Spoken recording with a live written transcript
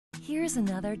Here's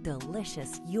another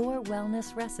delicious Your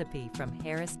Wellness recipe from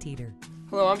Harris Teeter.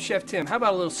 Hello, I'm Chef Tim. How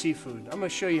about a little seafood? I'm going to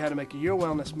show you how to make a Your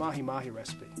Wellness Mahi Mahi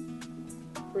recipe.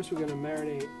 First we're going to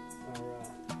marinate our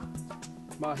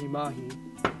Mahi Mahi,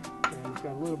 and we've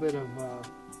got a little bit of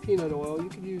peanut oil. You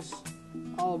could use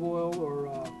olive oil or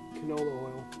canola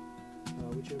oil,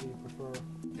 whichever you prefer.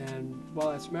 And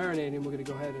while that's marinating, we're going to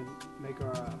go ahead and make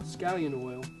our scallion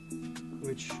oil,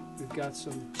 which we've got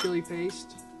some chili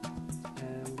paste,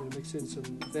 and we're going to mix in some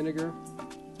vinegar.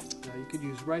 You could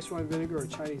use rice wine vinegar or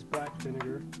Chinese black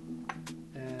vinegar.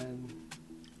 And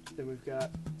then we've got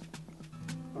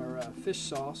our fish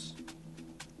sauce,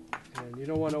 and you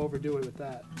don't want to overdo it with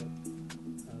that, but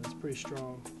it's pretty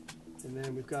strong. And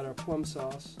then we've got our plum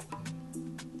sauce.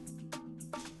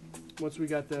 Once we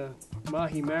got the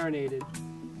mahi marinated,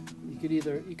 you could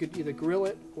either grill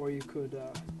it or you could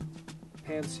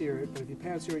pan sear it. But if you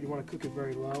pan sear it, you want to cook it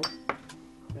very low.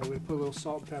 And we're going to put a little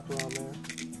salt and pepper on there.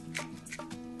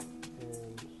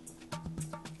 And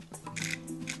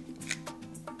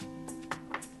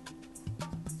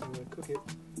I'm going to cook it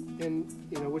in,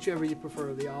 whichever you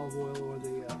prefer, the olive oil or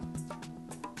the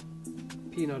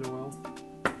peanut oil.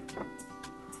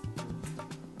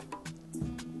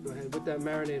 Go ahead, with that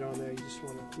marinade on there, you just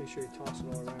want to make sure you toss it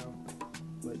all around.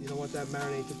 But you don't want that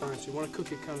marinade to burn, so you want to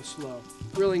cook it kind of slow.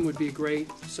 Grilling would be a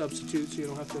great substitute, so you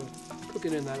don't have to cook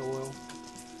it in that oil.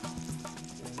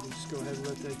 And we just go ahead and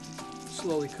let that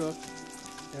slowly cook.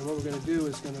 And what we're going to do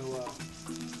is going to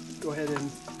go ahead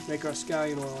and make our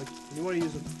scallion oil. You want to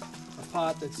use a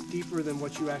pot that's deeper than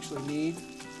what you actually need,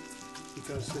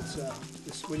 because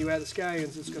when you add the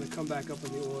scallions, it's going to come back up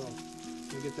in the oil.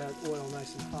 You get that oil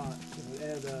nice and hot. And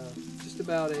add just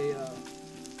about a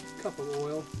cup of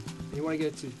oil. And you want to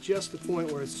get it to just the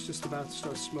point where it's just about to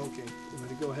start smoking. We're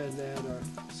going to go ahead and add our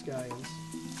scallions.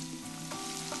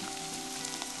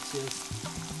 See,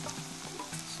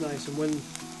 it's nice. And when you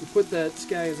put that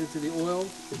scallions into the oil,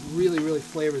 it really, really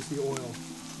flavors the oil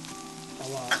a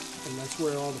lot. And that's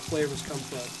where all the flavors come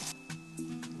from.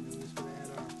 And then we're just going to add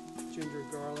our ginger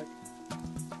garlic.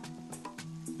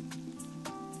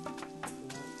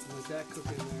 Let that cook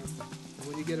in there. And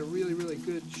when you get a really, really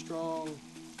good, strong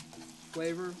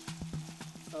flavor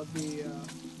of the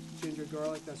ginger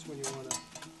garlic, that's when you want to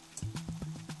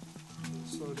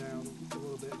slow down a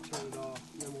little bit and turn it off.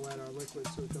 And then we'll add our liquid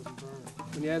so it doesn't burn.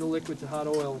 When you add the liquid to hot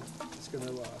oil, it's going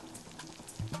to,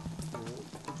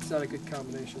 it's not a good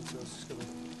combination, so it's just going to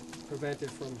prevent it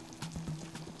from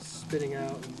spitting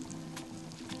out and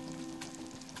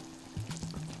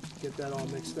get that all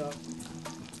mixed up.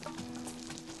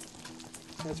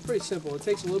 And it's pretty simple. It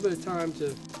takes a little bit of time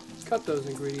to cut those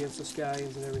ingredients, the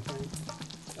scallions and everything.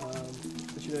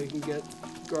 But you can get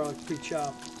garlic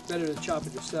pre-chopped. It's better to chop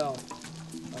it yourself.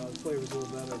 The flavor's a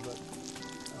little better, but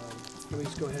let me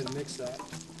just go ahead and mix that.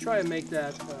 Try and make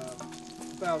that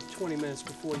about 20 minutes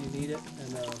before you need it,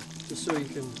 and just so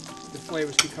the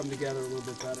flavors can come together a little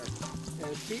bit better.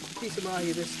 And a piece of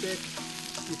mahi this thick,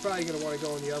 you're probably going to want to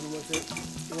go in the oven with it.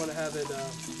 You want to have it,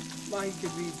 mahi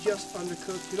could be just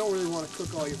undercooked. You don't really want to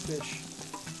cook all your fish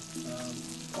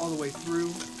all the way through.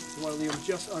 You want to leave them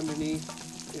just underneath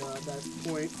that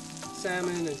point.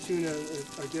 Salmon and tuna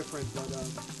are different, but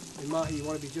in mahi you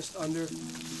want to be just under. A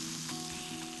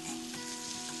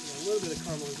little bit of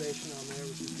caramelization on there,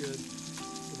 which is good,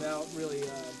 without really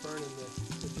burning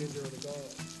the ginger or the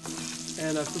garlic.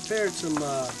 And I've prepared some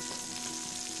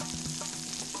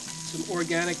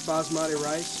organic basmati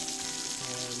rice,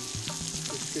 and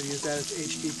we're just going to use that as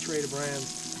HD Trader brand.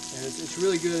 And it's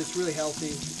really good. It's really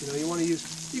healthy.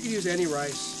 You can use any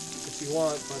rice if you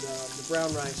want, but the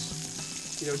brown rice,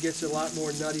 gets a lot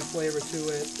more nutty flavor to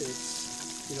it.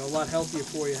 It's a lot healthier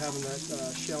for you, having that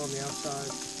shell on the outside.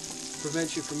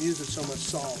 Prevents you from using so much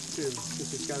salt too,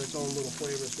 because it's got its own little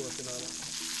flavors working on it.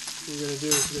 What we're going to do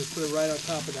is we're going to put it right on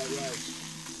top of that rice.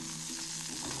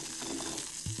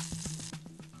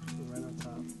 Put it right on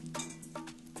top.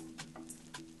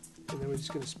 And then we're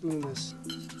just going to spoon this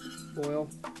oil.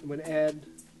 I'm going to add,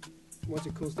 once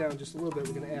it cools down just a little bit,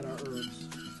 we're going to add our herbs,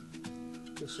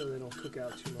 just so they don't cook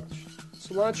out too much.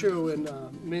 Cilantro and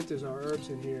mint is our herbs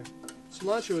in here.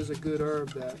 Cilantro is a good herb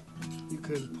that you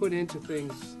can put into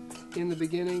things in the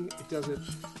beginning.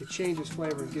 It changes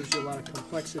flavor and gives you a lot of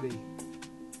complexity.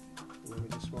 And then we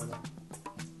just want to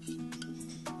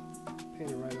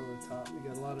paint it right over the top. We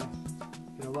got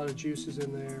a lot of juices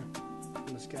in there, and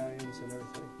the scallions and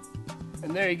everything.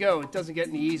 And there you go. It doesn't get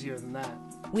any easier than that.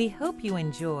 We hope you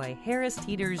enjoy Harris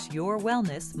Teeter's Your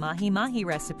Wellness Mahi Mahi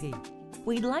recipe.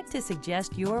 We'd like to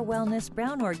suggest Your Wellness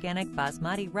brown organic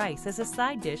basmati rice as a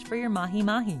side dish for your mahi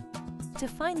mahi. To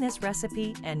find this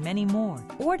recipe and many more,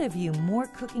 or to view more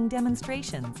cooking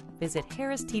demonstrations, visit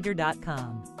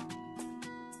harristeeter.com.